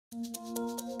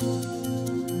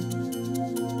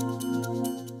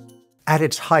At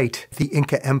its height, the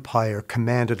Inca Empire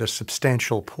commanded a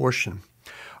substantial portion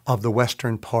of the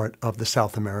western part of the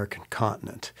South American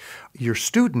continent. Your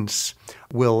students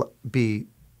will be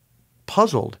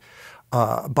puzzled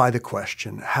by the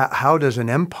question, how does an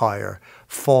empire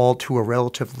fall to a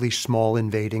relatively small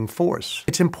invading force?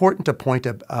 It's important to point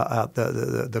out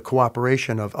the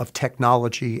cooperation of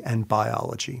technology and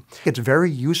biology. It's very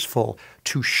useful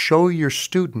to show your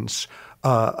students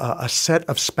a set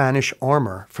of Spanish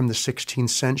armor from the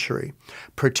 16th century,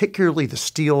 particularly the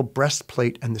steel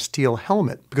breastplate and the steel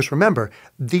helmet. Because remember,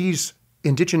 these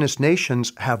indigenous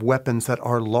nations have weapons that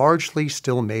are largely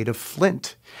still made of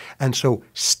flint. And so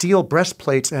steel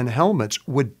breastplates and helmets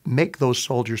would make those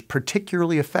soldiers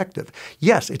particularly effective.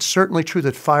 Yes, it's certainly true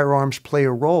that firearms play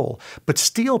a role, but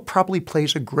steel probably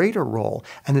plays a greater role.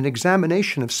 And an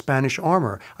examination of Spanish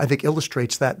armor, I think,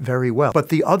 illustrates that very well. But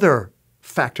the other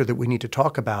factor that we need to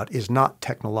talk about is not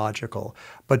technological,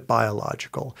 but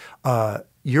biological.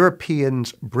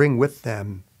 Europeans bring with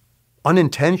them,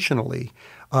 unintentionally,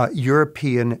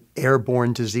 European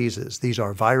airborne diseases. These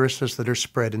are viruses that are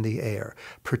spread in the air,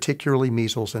 particularly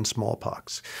measles and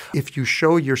smallpox. If you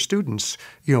show your students,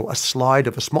 a slide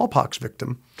of a smallpox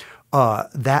victim,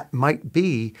 that might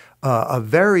be a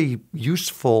very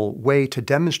useful way to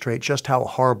demonstrate just how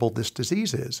horrible this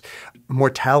disease is.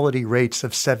 Mortality rates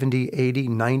of 70, 80,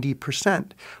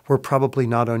 90% were probably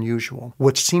not unusual.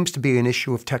 What seems to be an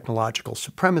issue of technological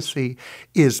supremacy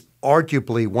is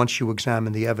arguably, once you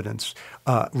examine the evidence,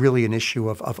 really an issue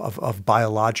of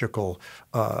biological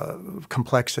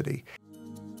complexity.